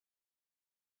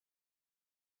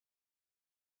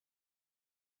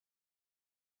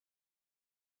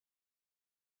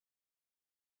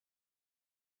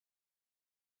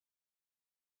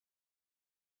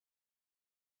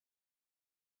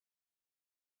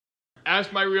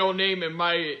as my real name, and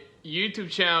my YouTube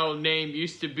channel name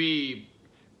used to be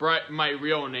my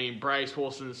real name, Bryce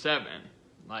Wilson 7.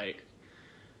 Like,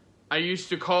 I used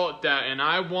to call it that, and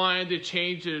I wanted to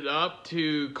change it up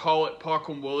to call it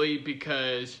Popcorn Willie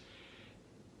because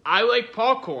I like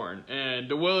popcorn, and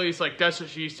the Willie's like, that's what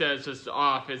she says, it's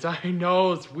off. It's, I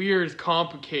know, it's weird, it's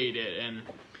complicated,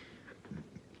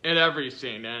 and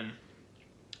everything, and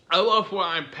I love what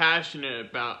I'm passionate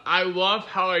about. I love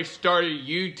how I started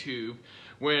YouTube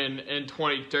in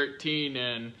 2013,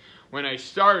 and when I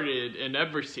started and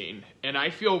everything, and I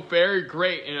feel very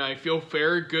great, and I feel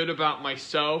very good about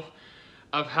myself,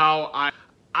 of how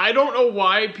I don't know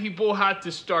why people have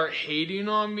to start hating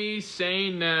on me,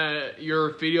 saying that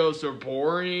your videos are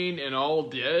boring and all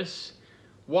this.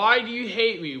 Why do you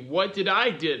hate me? What did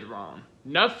I did wrong?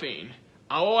 Nothing.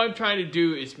 All I'm trying to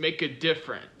do is make a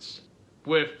difference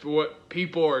with what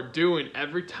people are doing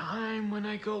every time when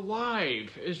I go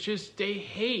live. It's just they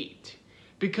hate.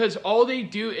 Because all they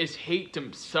do is hate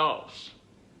themselves.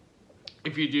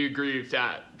 If you do agree with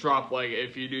that, drop like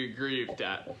if you do agree with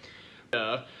that.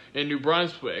 In New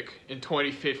Brunswick in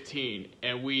 2015,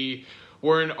 and we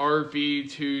were in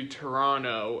RV to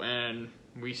Toronto, and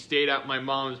we stayed at my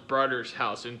mom's brother's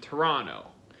house in Toronto.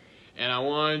 And I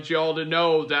wanted y'all to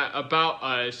know that about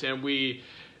us, and we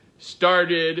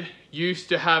used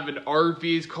to have an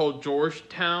RV called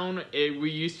Georgetown.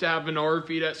 We used to have an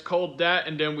RV that's called that,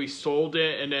 and then we sold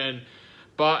it, and then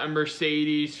bought a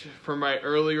Mercedes for my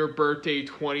earlier birthday,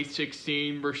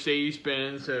 2016,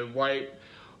 Mercedes-Benz, a white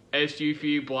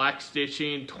SUV, black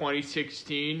stitching,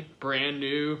 2016, brand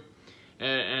new,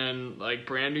 and like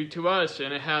brand new to us,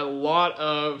 and it had a lot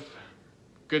of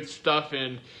good stuff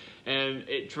in. And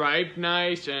it drives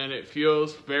nice, and it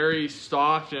feels very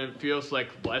soft, and it feels like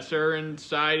leather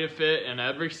inside of it and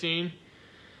everything.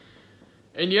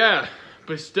 And yeah,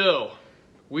 but still,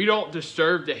 we don't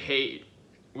deserve the hate.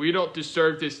 We don't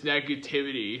deserve this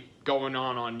negativity going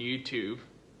on YouTube.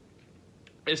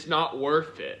 It's not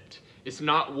worth it. It's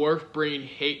not worth bringing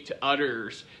hate to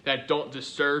others that don't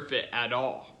deserve it at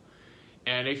all.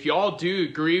 And if y'all do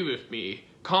agree with me,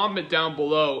 comment down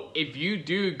below if you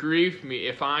do agree with me,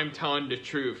 if I'm telling the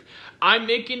truth. I'm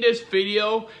making this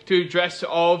video to address to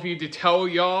all of you, to tell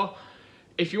y'all,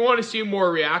 if you want to see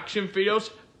more reaction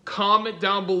videos, comment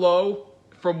down below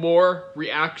for more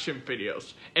reaction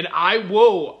videos. And I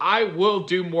will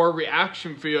do more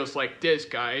reaction videos like this,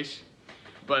 guys.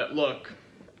 But look,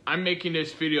 I'm making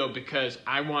this video because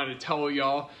I want to tell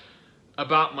y'all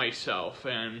about myself,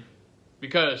 and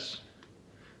because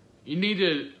you need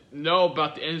to know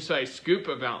about the inside scoop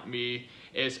about me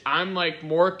is I'm like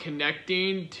more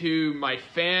connecting to my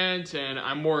fans, and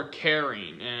I'm more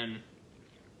caring, and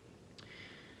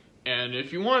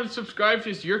if you want to subscribe,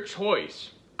 it's your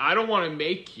choice. I don't want to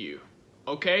make you,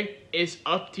 okay? It's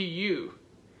up to you.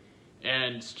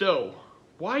 And still,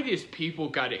 why does people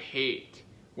gotta hate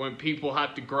when people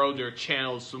have to grow their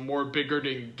channels? The more bigger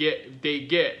they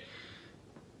get,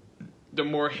 the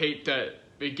more hate that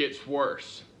it gets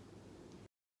worse.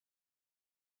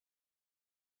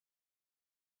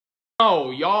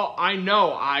 No, y'all, I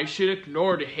know I should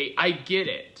ignore the hate. I get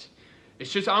it.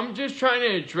 It's just, I'm just trying to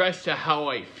address to how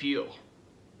I feel.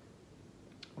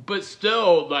 But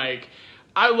still, like,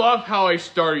 I love how I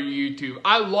started YouTube.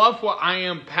 I love what I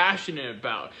am passionate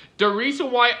about. The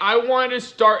reason why I wanted to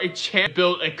start a channel,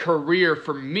 build a career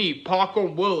for me,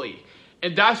 Popcorn Willie.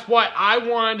 And that's why I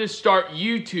wanted to start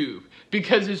YouTube.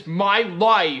 Because it's my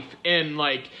life, and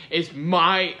like, it's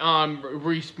my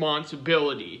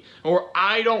responsibility. Or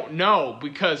I don't know,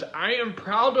 because I am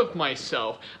proud of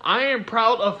myself. I am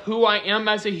proud of who I am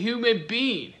as a human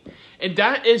being. And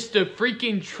that is the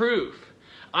freaking truth.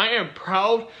 I am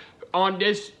proud on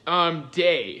this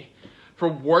day for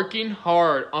working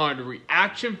hard on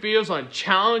reaction videos, on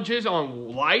challenges,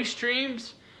 on live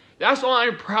streams. That's what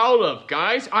I'm proud of,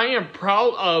 guys. I am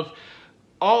proud of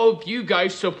all of you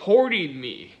guys supporting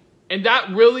me, and that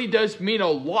really does mean a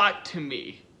lot to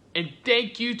me. And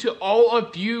thank you to all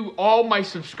of you, all my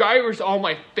subscribers, all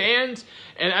my fans,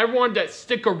 and everyone that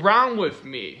stick around with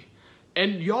me.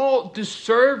 And y'all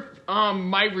deserve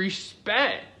my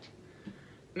respect,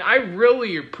 and I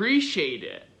really appreciate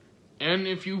it. And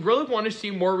if you really want to see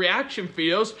more reaction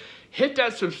videos, hit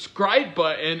that subscribe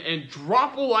button and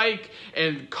drop a like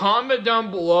and comment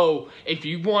down below if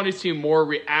you want to see more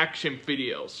reaction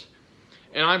videos.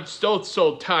 And I'm still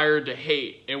so tired to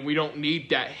hate, and we don't need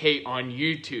that hate on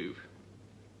YouTube.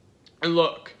 And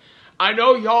look, I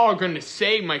know y'all are going to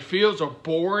say my videos are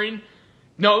boring.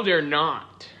 No, they're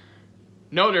not.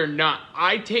 No, they're not.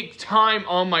 I take time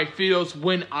on my videos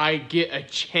when I get a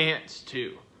chance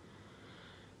to.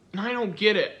 And I don't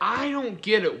get it. I don't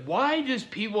get it. Why does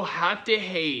people have to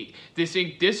hate? They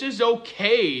think this is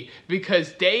okay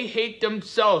because they hate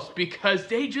themselves, because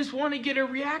they just want to get a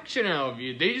reaction out of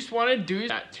you. They just want to do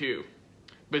that too.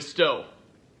 But still,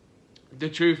 the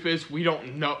truth is we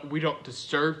don't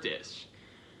deserve this.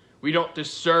 We don't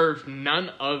deserve none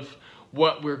of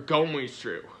what we're going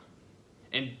through.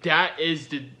 And that is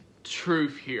the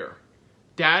truth here.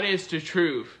 That is the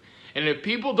truth. And if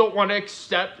people don't want to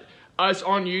accept us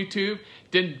on YouTube,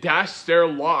 then that's their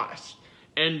loss.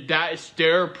 And that is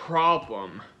their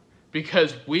problem.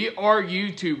 Because we are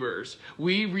YouTubers.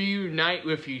 We reunite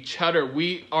with each other.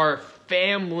 We are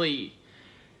family.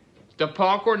 The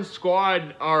Popcorn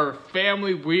Squad are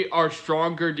family. We are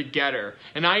stronger together.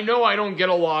 And I know I don't get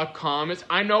a lot of comments.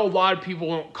 I know a lot of people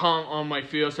don't comment on my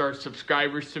videos or are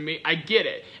subscribers to me. I get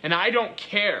it. And I don't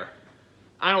care.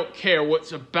 I don't care.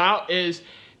 What's about is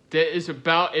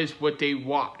what they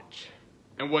watch.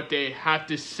 And what they have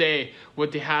to say.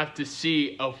 What they have to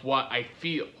see of what I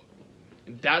feel.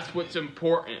 And that's what's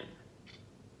important.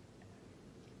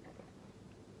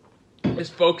 Is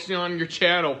focusing on your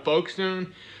channel.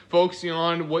 Focusing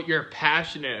on what you're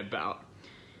passionate about.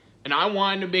 And I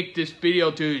wanted to make this video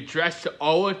to address to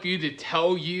all of you, to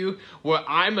tell you what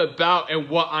I'm about and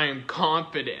what I am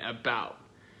confident about.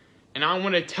 And I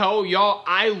want to tell y'all,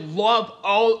 I love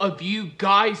all of you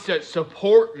guys that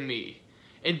support me.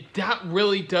 And that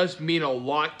really does mean a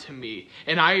lot to me.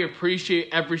 And I appreciate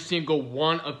every single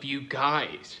one of you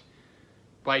guys.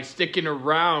 By sticking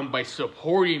around, by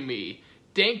supporting me.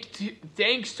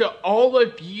 Thanks to all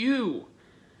of you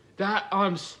that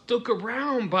stuck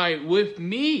around with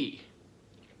me.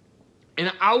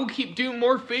 And I will keep doing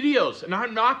more videos, and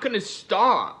I'm not gonna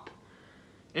stop.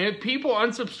 And if people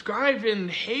unsubscribe and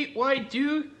hate what I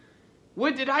do,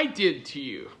 what did I do to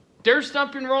you? There's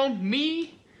nothing wrong with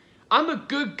me. I'm a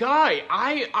good guy.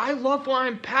 I love what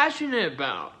I'm passionate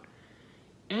about.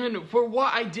 And for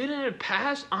what I did in the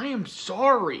past, I am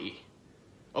sorry.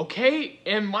 Okay?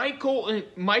 And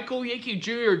Michael Yankee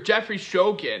Jr., Jeffrey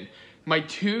Shogun, my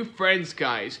two friends,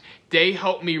 guys, they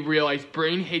helped me realize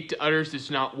bringing hate to others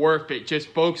is not worth it. Just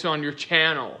focus on your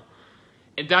channel.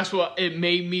 And that's what it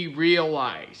made me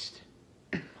realize.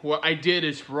 What I did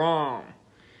is wrong.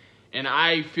 And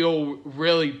I feel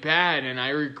really bad and I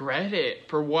regret it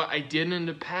for what I did in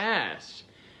the past.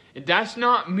 And that's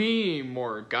not me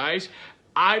anymore, guys.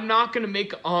 I'm not going to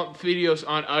make videos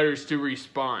on others to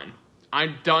respond.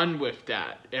 I'm done with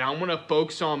that. And I'm going to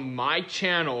focus on my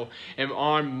channel and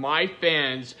on my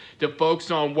fans to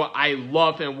focus on what I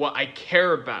love and what I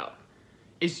care about.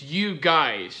 It's you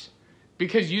guys.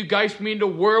 Because you guys mean the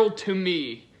world to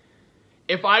me.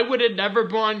 If I would have never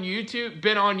been on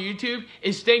YouTube,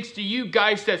 it's thanks to you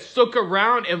guys that stuck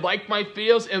around and liked my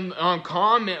videos and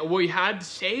comment what you had to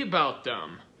say about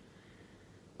them.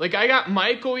 Like, I got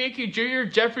Michael Yankee Jr.,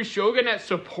 Jeffrey Shogun that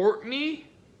support me.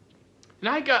 And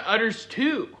I got others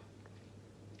too.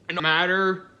 And no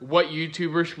matter what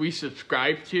YouTubers we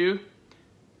subscribe to,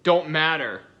 don't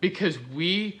matter. Because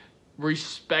we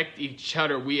respect each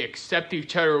other. We accept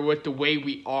each other with the way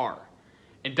we are.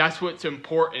 And that's what's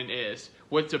important is.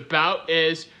 What's about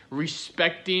is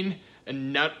respecting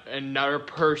another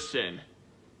person.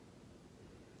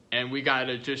 And we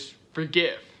gotta just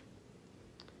forgive.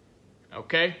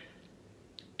 Okay?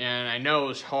 And I know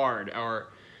it's hard.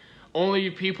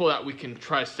 Only people that we can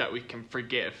trust that we can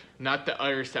forgive. Not the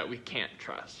others that we can't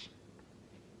trust.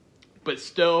 But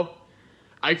still,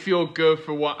 I feel good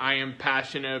for what I am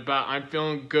passionate about. I'm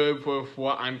feeling good with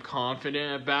what I'm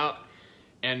confident about.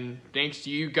 And thanks to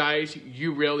you guys,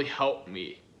 you really helped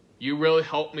me. You really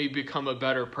helped me become a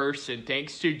better person.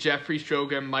 Thanks to Jeffrey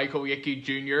Shogun, Michael Yankee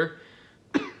Jr.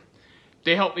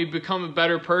 They helped me become a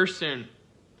better person.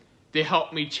 They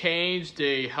helped me change.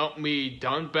 They helped me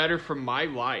done better for my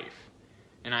life.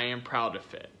 And I am proud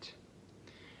of it.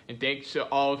 And thanks to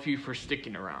all of you for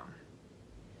sticking around.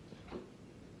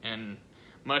 And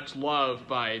much love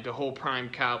by the whole Prime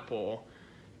Capital.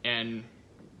 And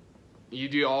you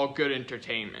do all good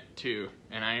entertainment too.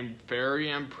 And I am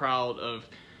very proud of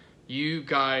you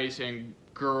guys and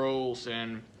girls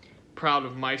and proud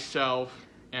of myself.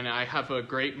 And I have a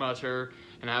great mother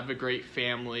and I have a great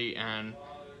family. And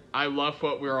I love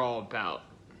what we're all about.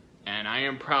 And I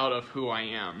am proud of who I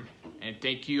am. And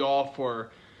thank you all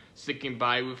for sticking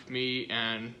by with me.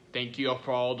 And thank you all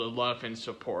for all the love and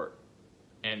support.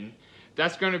 And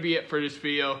that's going to be it for this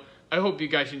video. I hope you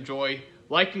guys enjoy.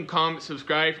 Like and comment,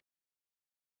 subscribe.